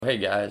Hey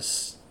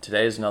guys,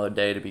 today is another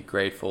day to be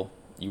grateful.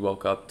 You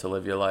woke up to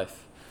live your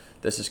life.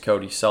 This is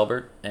Cody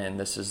Selbert, and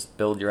this is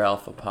Build Your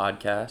Alpha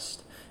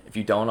podcast. If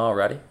you don't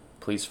already,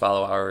 please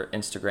follow our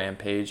Instagram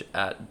page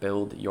at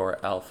Build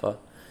Your Alpha.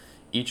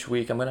 Each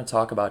week, I'm going to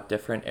talk about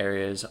different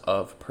areas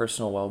of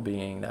personal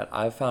well-being that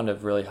I've found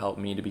have really helped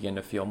me to begin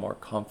to feel more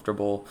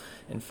comfortable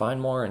and find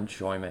more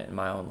enjoyment in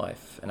my own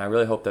life. And I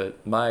really hope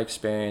that my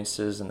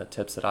experiences and the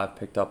tips that I've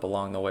picked up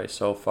along the way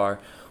so far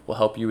will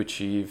help you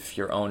achieve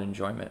your own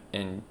enjoyment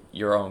in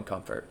your own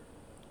comfort.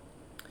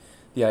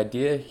 The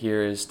idea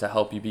here is to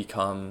help you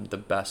become the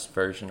best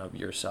version of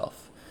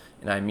yourself.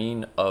 And I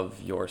mean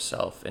of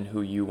yourself and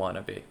who you want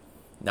to be.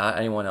 Not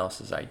anyone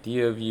else's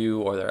idea of you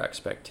or their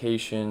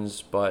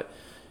expectations, but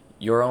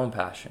your own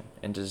passion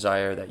and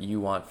desire that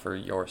you want for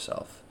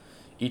yourself.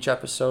 Each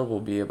episode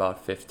will be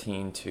about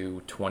 15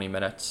 to 20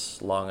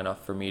 minutes, long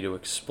enough for me to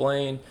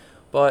explain,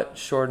 but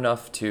short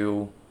enough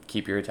to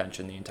keep your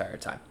attention the entire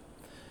time.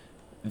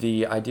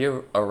 The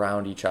idea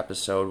around each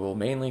episode will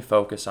mainly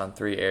focus on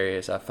three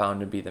areas I've found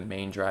to be the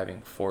main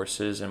driving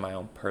forces in my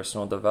own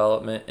personal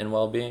development and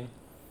well-being: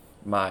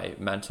 my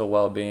mental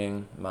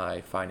well-being,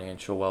 my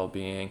financial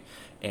well-being,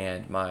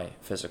 and my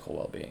physical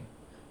well-being.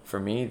 For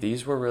me,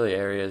 these were really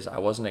areas I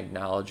wasn't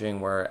acknowledging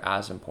were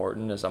as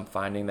important as I'm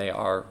finding they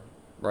are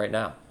right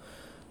now.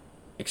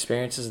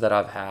 Experiences that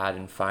I've had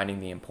and finding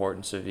the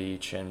importance of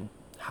each and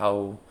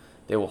how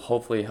they will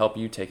hopefully help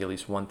you take at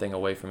least one thing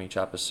away from each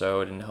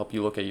episode and help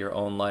you look at your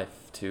own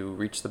life to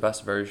reach the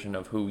best version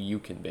of who you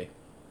can be.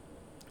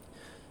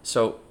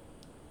 So,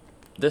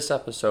 this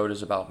episode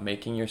is about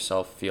making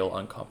yourself feel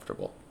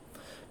uncomfortable.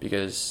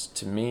 Because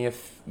to me,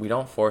 if we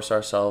don't force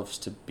ourselves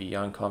to be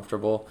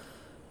uncomfortable,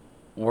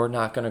 we're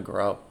not going to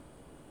grow.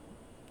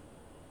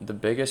 The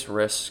biggest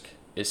risk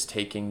is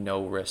taking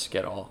no risk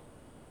at all,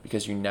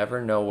 because you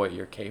never know what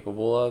you're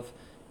capable of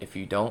if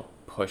you don't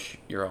push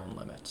your own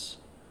limits.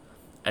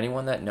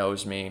 Anyone that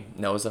knows me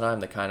knows that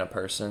I'm the kind of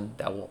person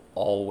that will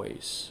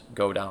always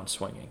go down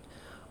swinging.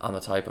 I'm the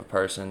type of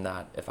person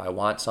that if I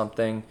want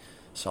something,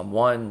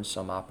 someone,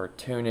 some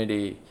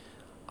opportunity,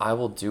 I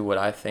will do what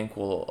I think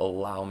will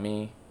allow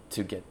me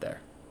to get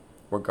there,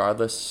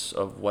 regardless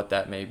of what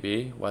that may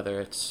be, whether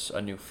it's a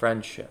new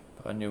friendship,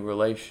 a new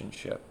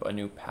relationship, a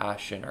new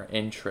passion or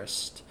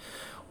interest,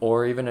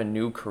 or even a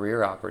new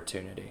career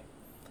opportunity.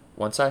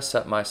 Once I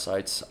set my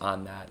sights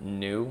on that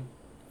new,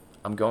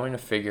 I'm going to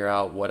figure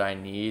out what I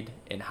need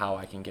and how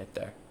I can get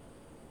there.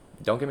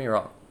 Don't get me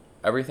wrong,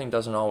 everything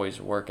doesn't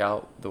always work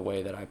out the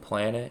way that I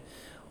plan it,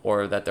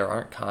 or that there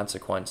aren't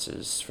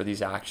consequences for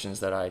these actions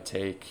that I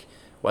take,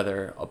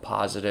 whether a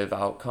positive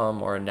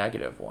outcome or a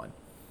negative one.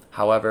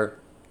 However,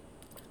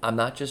 I'm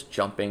not just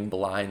jumping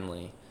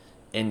blindly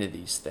into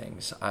these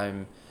things.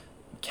 I'm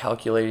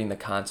calculating the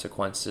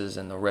consequences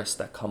and the risks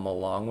that come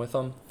along with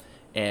them.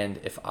 And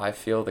if I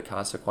feel the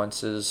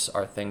consequences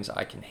are things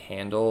I can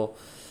handle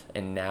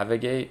and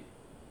navigate,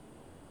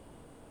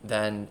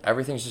 then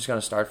everything's just going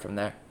to start from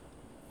there.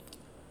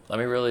 Let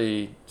me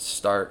really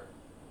start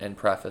and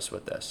preface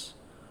with this.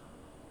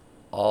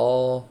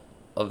 All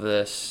of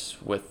this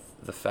with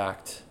the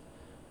fact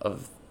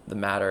of the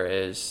matter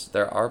is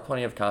there are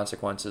plenty of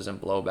consequences and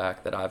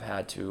blowback that I've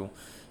had to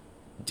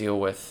deal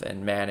with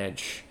and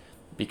manage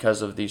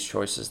because of these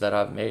choices that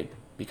I've made,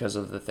 because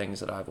of the things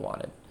that I've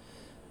wanted.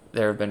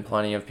 There have been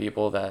plenty of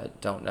people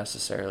that don't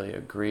necessarily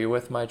agree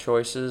with my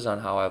choices on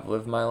how I've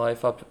lived my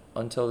life up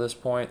until this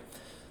point.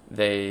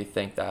 They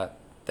think that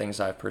things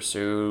I've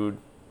pursued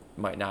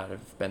might not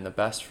have been the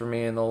best for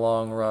me in the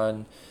long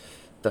run.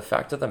 The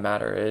fact of the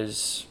matter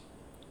is,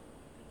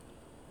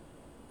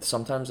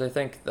 sometimes they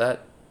think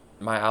that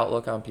my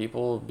outlook on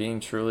people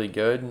being truly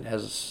good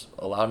has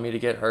allowed me to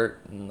get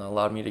hurt and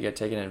allowed me to get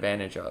taken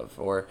advantage of,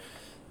 or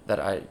that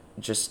I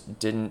just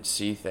didn't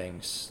see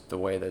things the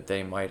way that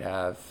they might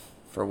have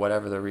for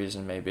whatever the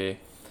reason may be.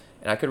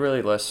 And I could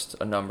really list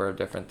a number of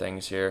different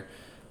things here,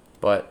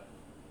 but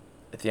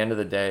at the end of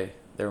the day,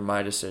 they were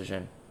my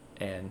decision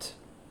and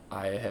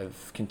I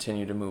have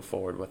continued to move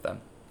forward with them.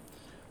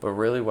 But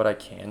really what I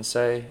can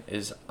say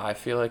is I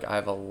feel like I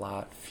have a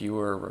lot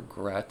fewer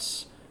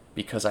regrets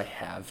because I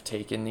have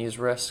taken these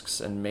risks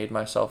and made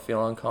myself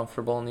feel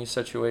uncomfortable in these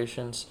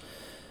situations,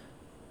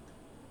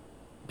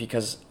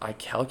 because I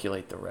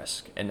calculate the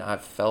risk and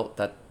I've felt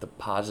that the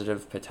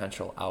positive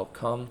potential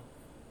outcome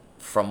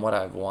from what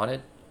I've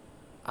wanted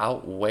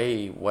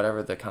outweigh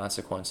whatever the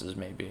consequences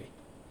may be.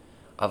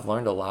 I've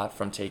learned a lot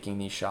from taking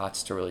these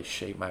shots to really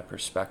shape my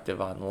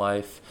perspective on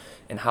life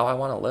and how I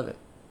want to live it.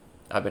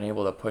 I've been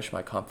able to push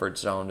my comfort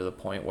zone to the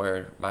point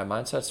where my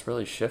mindset's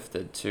really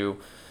shifted to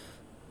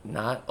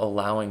not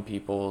allowing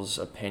people's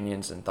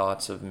opinions and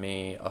thoughts of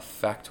me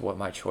affect what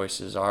my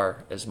choices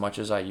are as much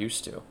as I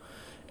used to,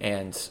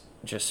 and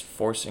just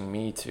forcing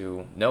me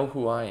to know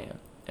who I am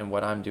and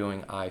what I'm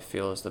doing I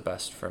feel is the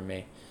best for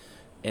me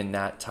in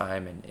that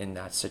time and in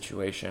that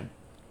situation.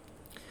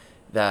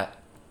 That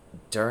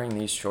during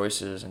these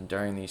choices and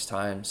during these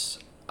times,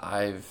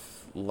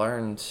 I've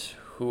learned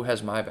who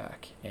has my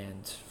back,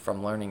 and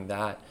from learning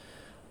that,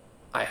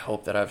 I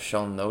hope that I've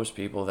shown those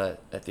people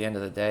that at the end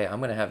of the day, I'm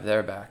going to have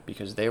their back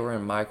because they were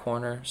in my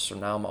corner, so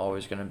now I'm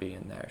always going to be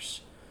in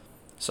theirs.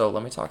 So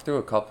let me talk through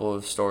a couple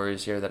of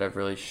stories here that have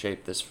really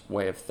shaped this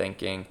way of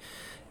thinking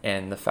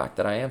and the fact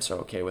that I am so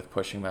okay with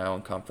pushing my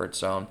own comfort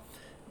zone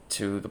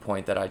to the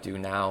point that I do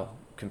now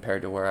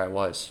compared to where I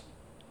was.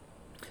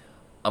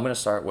 I'm going to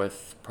start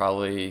with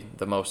probably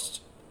the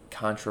most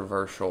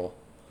controversial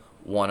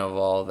one of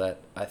all that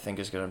I think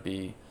is going to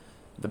be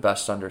the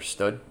best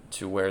understood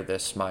to where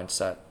this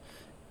mindset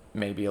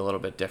may be a little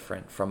bit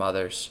different from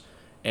others.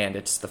 And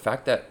it's the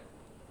fact that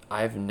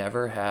I've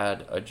never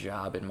had a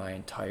job in my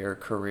entire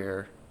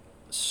career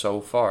so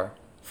far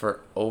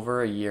for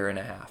over a year and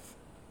a half.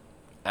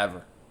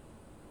 Ever.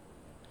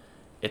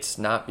 It's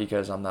not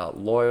because I'm not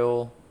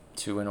loyal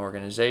to an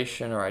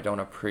organization or I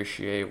don't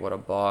appreciate what a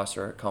boss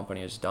or a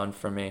company has done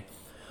for me.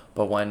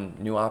 But when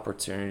new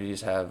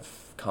opportunities have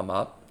come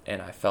up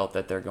and I felt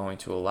that they're going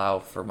to allow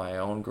for my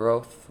own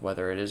growth,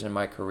 whether it is in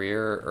my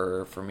career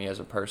or for me as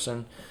a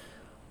person,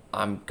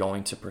 I'm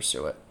going to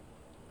pursue it.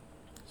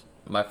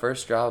 My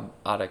first job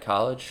out of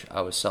college,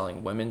 I was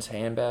selling women's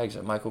handbags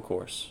at Michael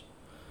Kors.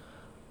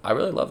 I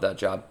really loved that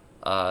job.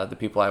 The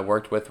people I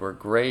worked with were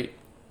great.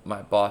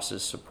 My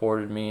bosses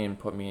supported me and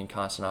put me in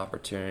constant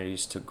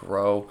opportunities to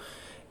grow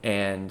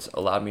and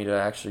allowed me to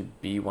actually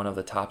be one of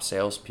the top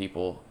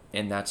salespeople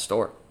in that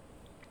store.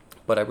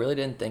 But I really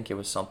didn't think it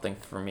was something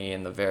for me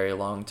in the very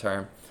long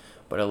term,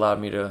 but it allowed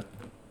me to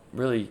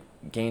really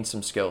gain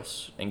some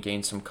skills and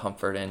gain some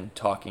comfort in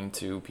talking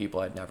to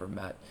people I'd never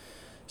met.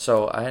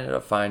 So I ended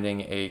up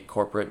finding a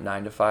corporate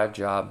 9-to-5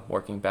 job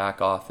working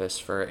back office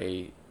for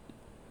a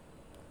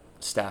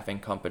staffing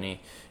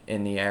company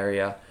in the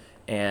area.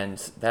 And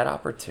that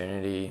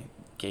opportunity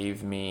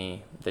gave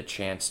me the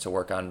chance to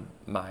work on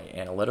my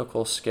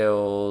analytical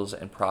skills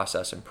and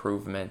process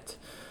improvement.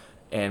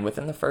 And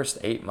within the first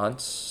 8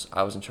 months,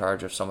 I was in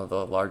charge of some of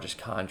the largest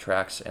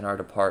contracts in our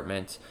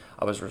department.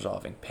 I was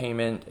resolving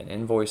payment and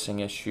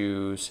invoicing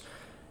issues,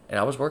 and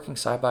I was working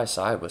side by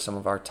side with some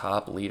of our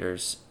top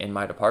leaders in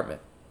my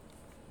department.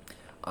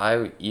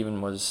 I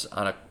even was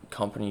on a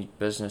company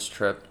business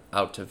trip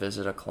out to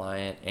visit a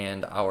client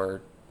and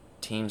our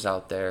teams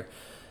out there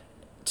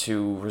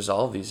to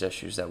resolve these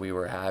issues that we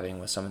were having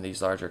with some of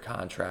these larger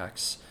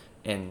contracts.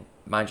 And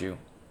mind you,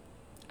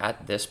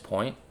 at this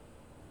point,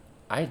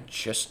 I had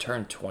just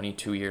turned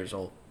 22 years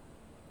old.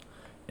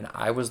 And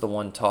I was the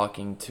one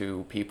talking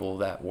to people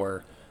that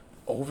were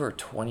over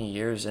 20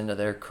 years into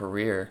their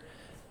career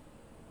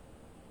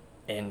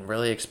and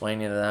really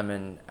explaining to them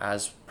in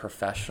as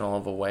professional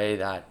of a way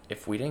that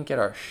if we didn't get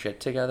our shit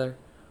together,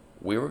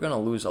 we were going to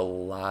lose a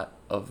lot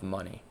of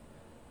money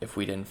if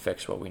we didn't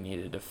fix what we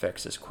needed to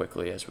fix as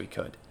quickly as we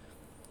could.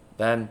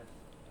 Then,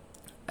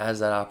 as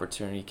that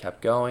opportunity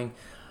kept going,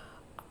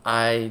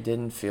 I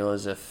didn't feel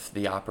as if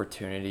the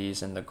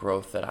opportunities and the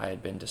growth that I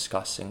had been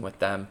discussing with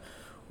them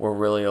were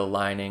really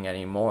aligning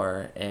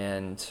anymore,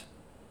 and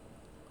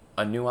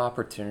a new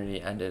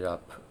opportunity ended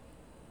up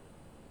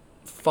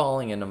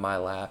falling into my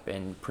lap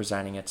and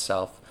presenting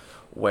itself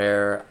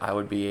where I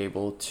would be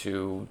able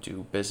to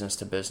do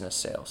business-to-business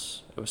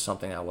sales. It was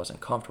something I wasn't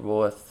comfortable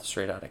with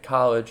straight out of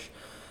college,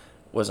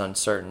 was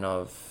uncertain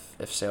of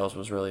if sales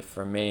was really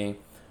for me,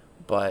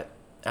 but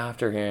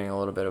after hearing a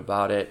little bit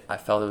about it, I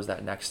felt it was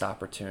that next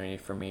opportunity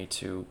for me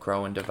to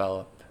grow and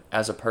develop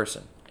as a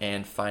person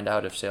and find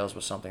out if sales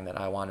was something that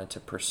I wanted to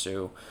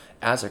pursue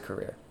as a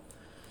career.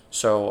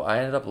 So I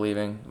ended up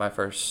leaving my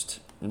first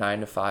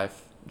 9-to-5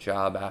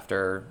 job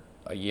after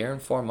a year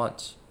and 4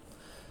 months.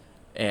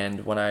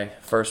 And when I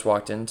first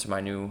walked into my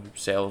new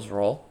sales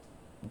role,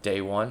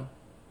 day one,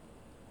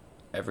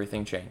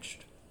 everything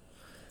changed.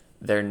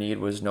 Their need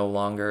was no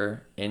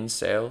longer in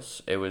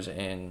sales, it was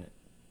in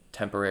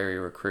temporary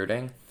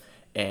recruiting.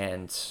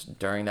 And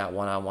during that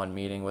one-on-one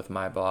meeting with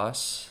my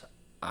boss,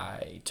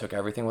 I took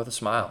everything with a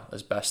smile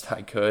as best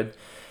I could.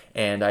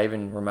 And I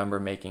even remember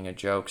making a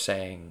joke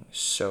saying,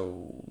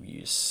 "So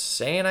you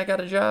saying I got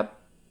a job?"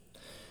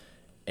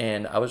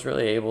 And I was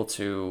really able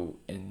to,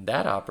 in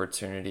that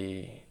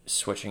opportunity,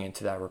 switching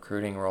into that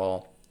recruiting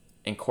role,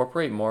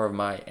 incorporate more of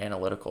my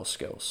analytical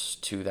skills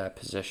to that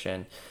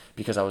position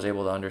because I was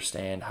able to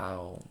understand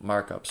how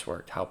markups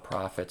worked, how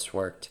profits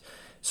worked.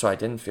 So I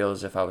didn't feel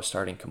as if I was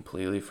starting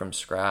completely from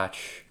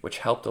scratch, which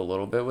helped a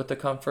little bit with the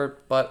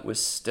comfort, but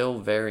was still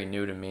very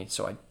new to me.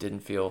 So I didn't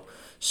feel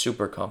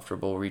super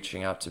comfortable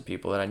reaching out to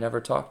people that I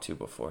never talked to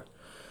before.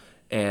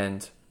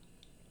 And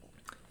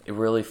it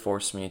really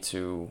forced me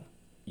to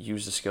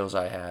use the skills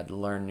I had,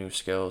 learn new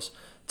skills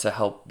to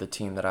help the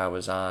team that I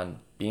was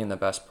on be in the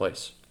best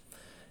place.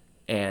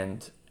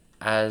 And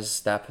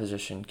as that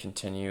position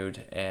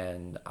continued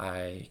and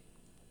I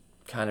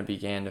kind of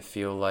began to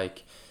feel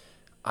like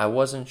I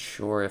wasn't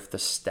sure if the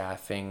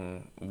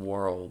staffing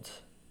world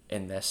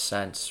in this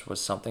sense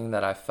was something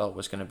that I felt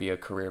was going to be a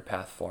career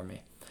path for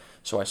me.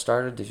 So I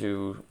started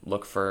to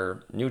look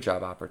for new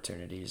job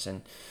opportunities,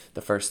 and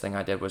the first thing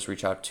I did was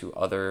reach out to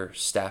other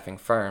staffing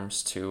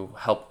firms to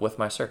help with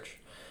my search.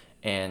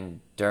 And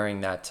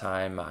during that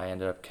time, I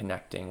ended up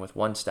connecting with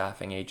one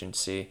staffing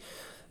agency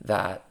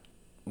that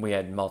we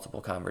had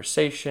multiple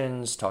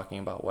conversations talking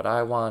about what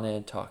I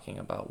wanted, talking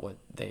about what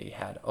they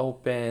had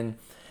open,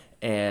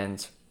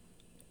 and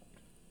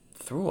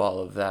through all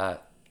of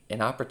that,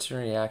 an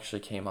opportunity actually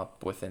came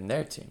up within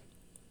their team.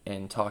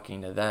 And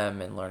talking to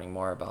them and learning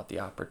more about the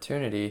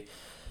opportunity,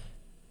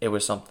 it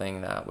was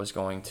something that was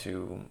going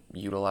to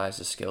utilize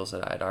the skills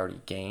that I had already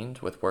gained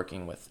with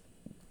working with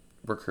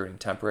recruiting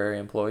temporary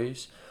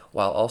employees,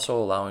 while also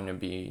allowing me to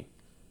be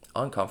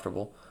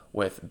uncomfortable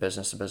with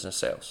business-to-business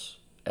sales,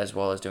 as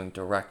well as doing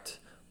direct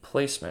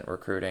placement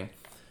recruiting,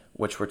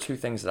 which were two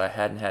things that I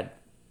hadn't had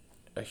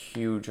a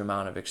huge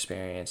amount of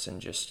experience in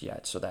just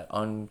yet. So that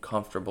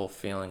uncomfortable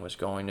feeling was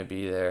going to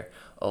be there,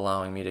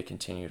 allowing me to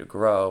continue to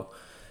grow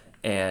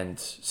and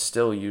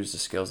still use the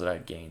skills that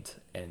I'd gained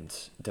and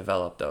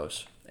develop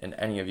those. And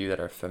any of you that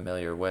are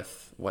familiar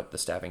with what the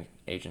staffing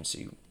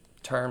agency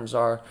terms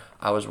are,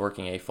 I was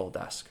working a full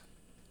desk.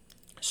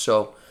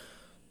 So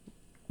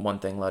one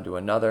thing led to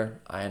another.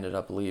 I ended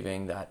up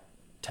leaving that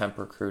temp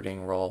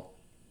recruiting role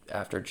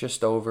after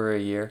just over a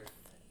year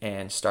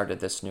and started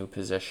this new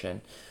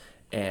position.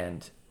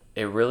 And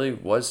it really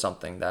was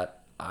something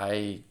that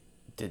I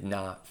did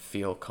not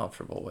feel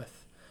comfortable with.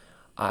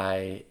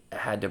 I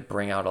had to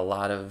bring out a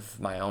lot of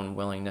my own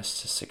willingness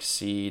to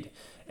succeed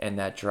and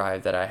that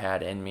drive that I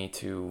had in me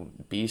to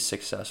be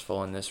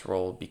successful in this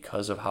role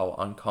because of how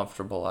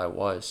uncomfortable I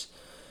was,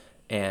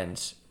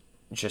 and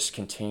just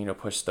continue to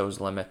push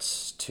those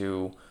limits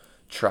to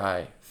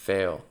try,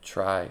 fail.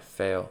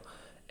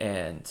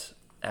 And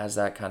as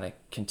that kind of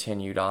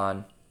continued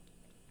on,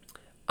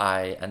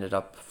 I ended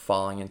up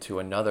falling into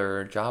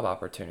another job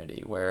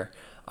opportunity where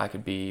I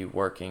could be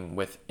working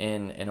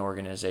within an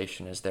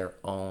organization as their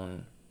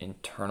own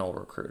internal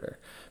recruiter,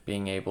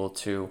 being able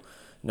to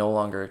no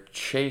longer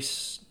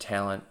chase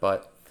talent,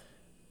 but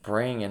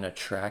bring and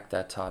attract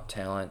that top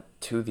talent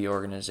to the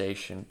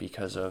organization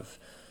because of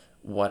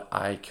what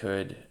I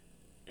could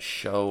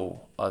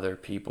show other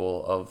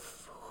people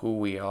of who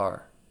we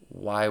are,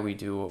 why we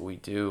do what we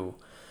do,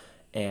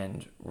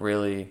 and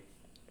really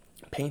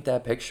paint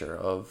that picture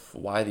of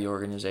why the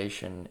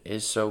organization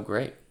is so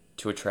great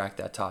to attract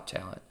that top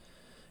talent.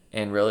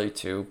 And really,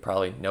 to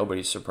probably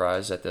nobody's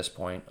surprise at this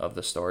point of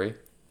the story,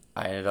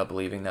 I ended up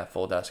leaving that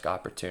full desk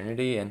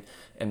opportunity and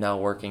am now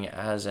working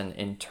as an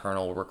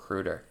internal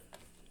recruiter.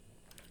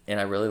 And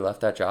I really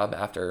left that job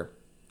after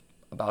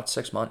about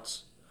 6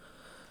 months.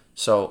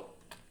 So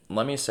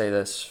let me say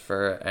this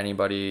for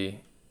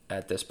anybody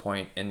at this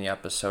point in the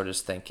episode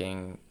is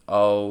thinking,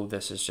 oh,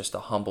 this is just a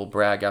humble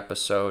brag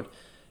episode.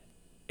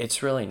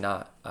 It's really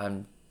not.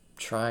 I'm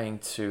trying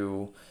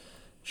to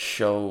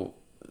show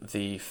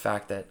the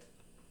fact that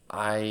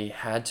I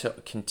had to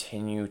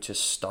continue to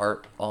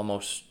start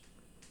almost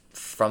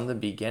from the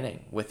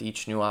beginning with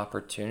each new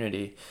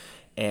opportunity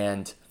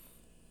and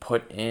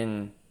put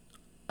in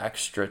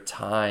extra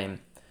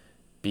time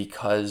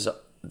because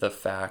the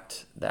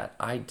fact that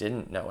I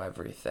didn't know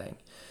everything.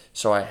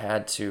 So I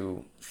had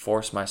to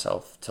force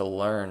myself to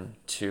learn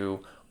to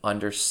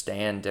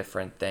understand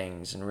different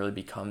things and really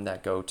become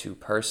that go-to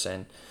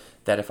person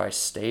that if I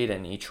stayed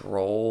in each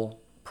role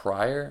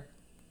prior,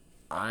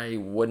 I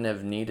wouldn't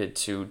have needed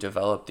to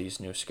develop these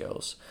new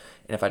skills.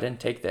 And if I didn't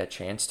take that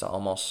chance to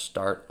almost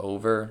start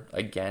over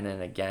again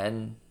and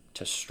again,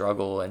 to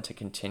struggle and to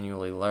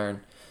continually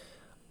learn,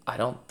 I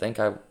don't think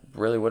I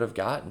really would have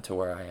gotten to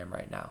where I am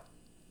right now.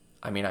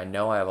 I mean, I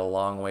know I have a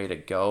long way to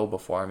go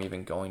before I'm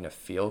even going to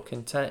feel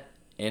content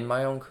in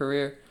my own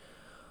career.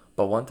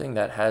 But one thing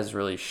that has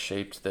really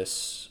shaped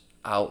this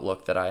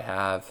outlook that I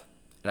have,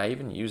 and I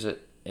even use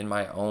it in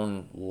my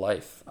own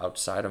life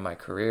outside of my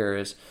career,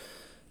 is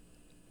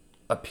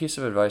a piece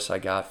of advice I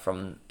got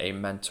from a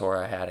mentor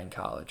I had in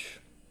college.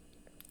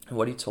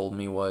 What he told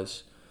me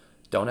was,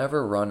 don't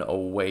ever run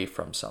away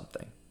from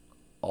something.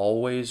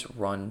 Always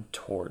run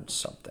towards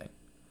something.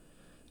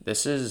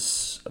 This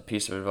is a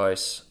piece of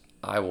advice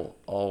I will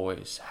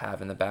always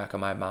have in the back of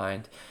my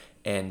mind,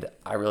 and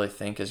I really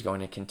think is going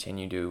to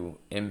continue to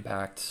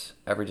impact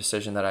every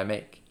decision that I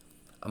make.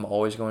 I'm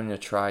always going to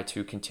try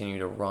to continue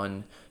to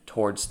run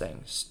towards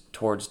things,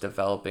 towards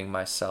developing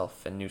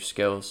myself and new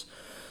skills,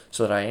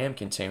 so that I am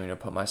continuing to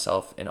put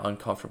myself in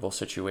uncomfortable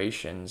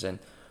situations. And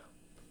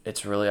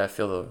it's really, I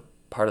feel, the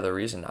part of the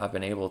reason I've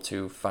been able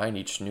to find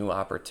each new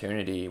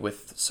opportunity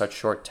with such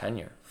short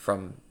tenure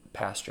from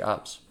past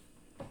jobs.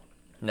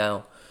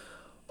 Now,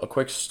 a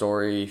quick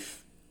story,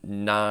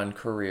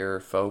 non-career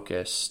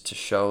focus, to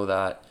show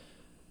that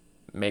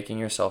making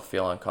yourself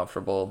feel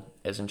uncomfortable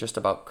isn't just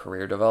about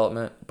career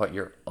development, but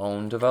your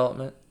own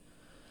development.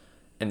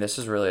 And this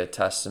is really a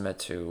testament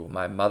to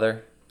my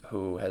mother,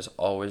 who has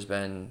always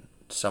been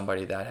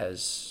somebody that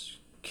has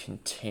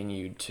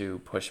continued to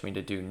push me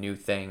to do new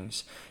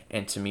things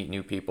and to meet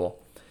new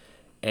people.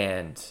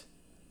 And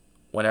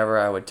whenever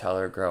I would tell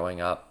her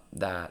growing up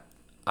that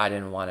I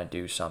didn't want to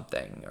do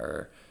something,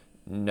 or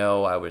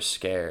no, I was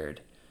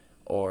scared,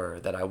 or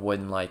that I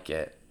wouldn't like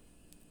it,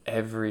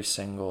 every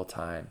single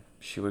time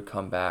she would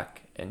come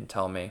back and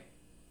tell me,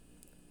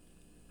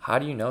 how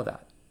do you know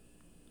that?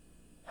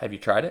 Have you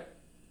tried it?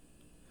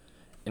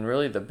 And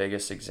really the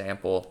biggest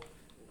example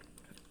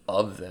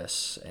of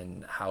this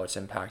and how it's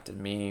impacted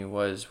me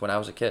was when I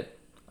was a kid.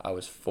 I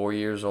was 4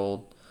 years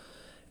old,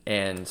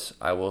 and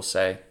I will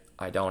say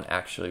I don't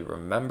actually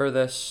remember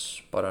this,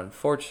 but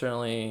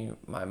unfortunately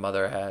my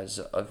mother has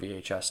a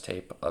VHS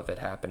tape of it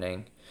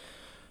happening.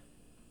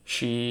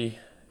 She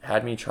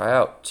had me try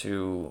out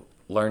to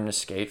learn to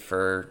skate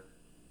for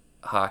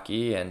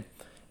hockey, and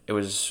it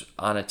was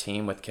on a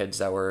team with kids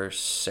that were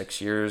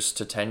 6 years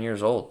to 10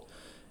 years old.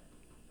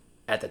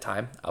 At the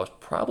time, I was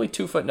probably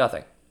 2 foot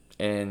nothing,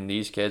 and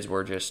these kids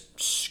were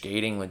just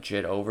skating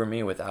legit over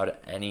me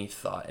without any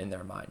thought in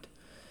their mind.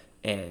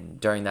 And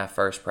during that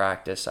first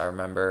practice, I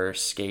remember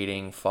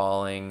skating,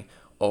 falling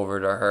over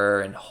to her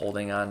and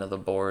holding onto the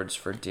boards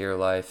for dear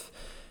life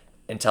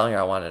and telling her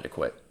I wanted to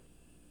quit.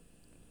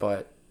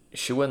 But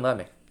she wouldn't let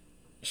me.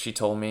 She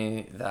told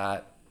me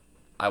that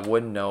I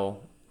wouldn't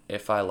know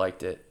if I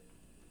liked it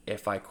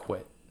if I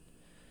quit.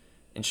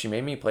 And she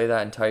made me play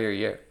that entire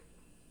year.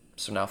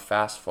 So now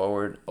fast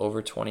forward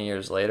over 20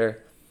 years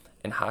later,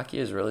 and hockey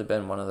has really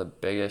been one of the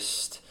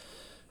biggest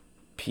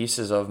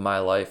pieces of my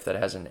life that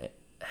hasn't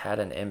had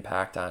an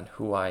impact on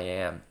who I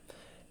am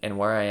and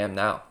where I am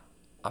now.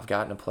 I've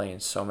gotten to play in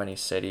so many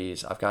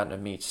cities. I've gotten to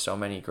meet so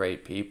many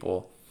great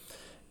people.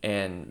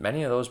 And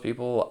many of those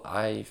people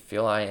I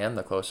feel I am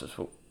the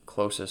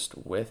closest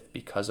with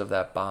because of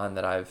that bond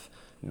that I've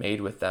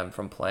made with them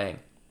from playing.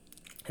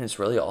 And it's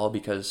really all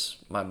because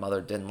my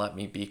mother didn't let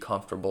me be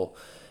comfortable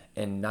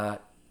and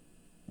not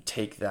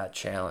take that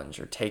challenge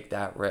or take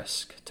that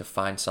risk to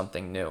find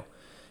something new.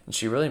 And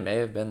she really may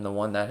have been the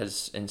one that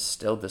has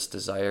instilled this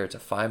desire to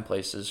find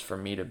places for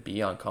me to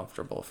be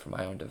uncomfortable for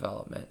my own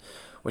development,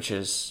 which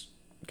has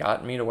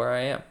gotten me to where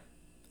I am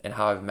and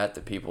how I've met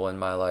the people in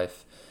my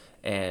life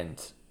and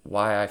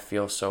why I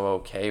feel so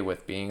okay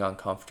with being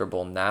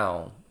uncomfortable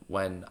now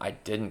when I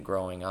didn't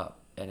growing up.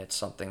 And it's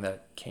something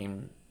that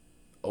came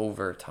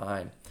over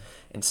time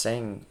and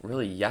saying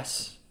really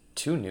yes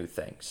to new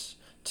things,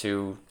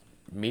 to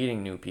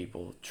meeting new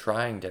people,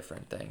 trying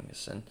different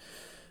things, and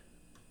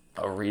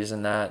a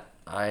reason that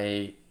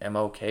I am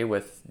okay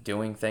with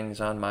doing things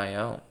on my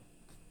own,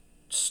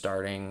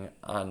 starting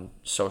on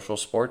social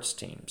sports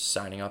teams,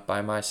 signing up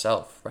by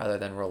myself rather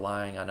than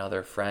relying on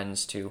other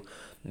friends to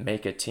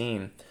make a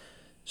team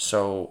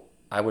so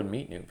I would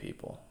meet new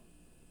people.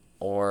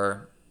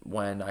 Or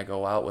when I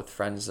go out with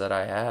friends that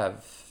I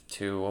have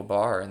to a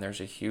bar and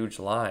there's a huge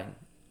line,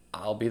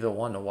 I'll be the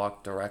one to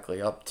walk directly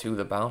up to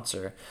the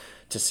bouncer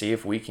to see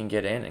if we can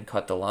get in and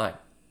cut the line.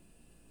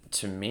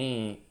 To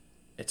me,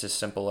 it's as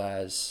simple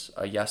as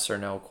a yes or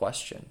no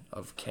question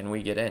of can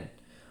we get in?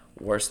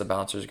 Worst the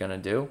bouncer's going to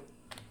do?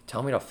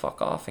 Tell me to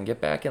fuck off and get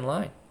back in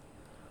line.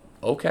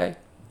 Okay,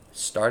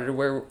 started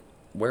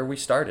where we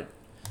started.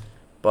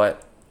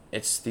 But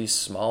it's these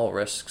small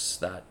risks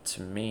that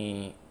to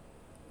me,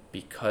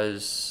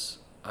 because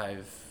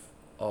I've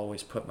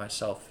always put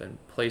myself in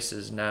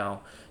places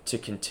now to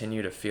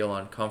continue to feel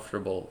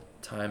uncomfortable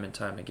time and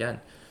time again,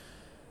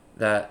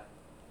 that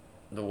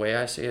the way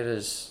I see it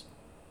is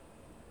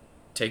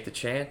take the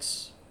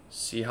chance,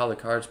 see how the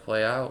cards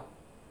play out,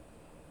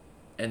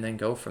 and then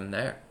go from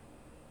there.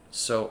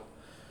 So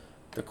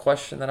the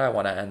question that I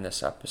want to end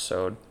this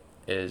episode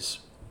is,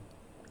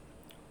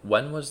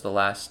 when was the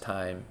last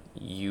time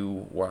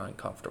you were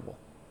uncomfortable?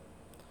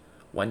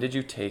 When did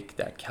you take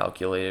that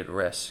calculated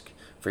risk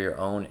for your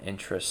own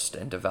interest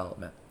and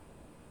development?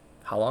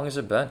 How long has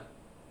it been?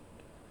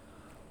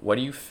 What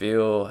do you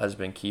feel has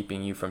been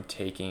keeping you from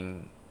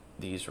taking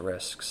these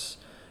risks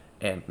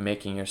and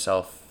making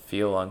yourself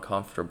feel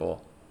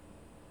uncomfortable?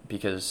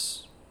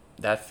 Because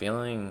that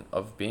feeling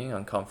of being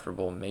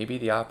uncomfortable may be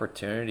the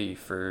opportunity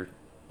for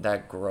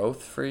that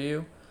growth for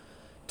you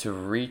to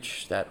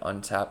reach that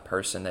untapped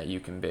person that you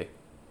can be.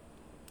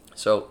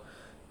 So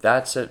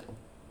that's it.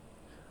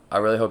 I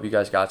really hope you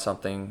guys got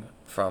something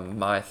from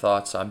my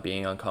thoughts on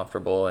being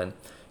uncomfortable and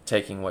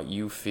taking what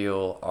you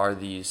feel are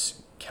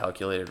these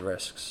calculated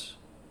risks.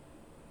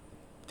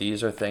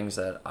 These are things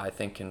that I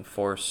think can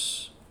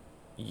force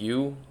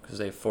you, because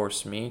they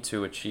force me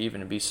to achieve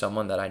and to be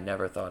someone that I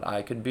never thought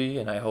I could be,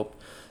 and I hope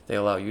they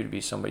allow you to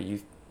be somebody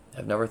you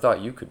have never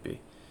thought you could be.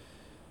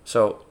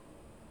 So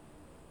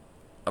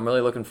I'm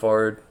really looking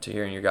forward to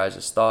hearing your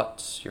guys'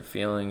 thoughts, your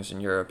feelings,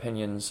 and your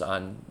opinions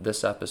on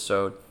this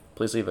episode.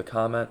 Please leave a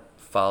comment.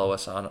 Follow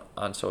us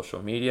on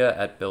social media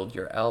at Build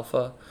Your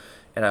Alpha.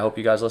 And I hope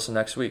you guys listen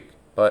next week.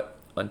 But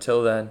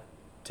until then,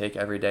 take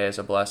every day as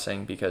a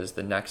blessing because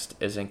the next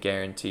isn't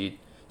guaranteed.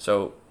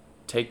 So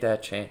take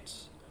that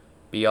chance.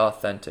 Be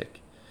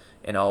authentic.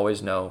 And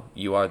always know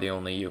you are the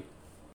only you.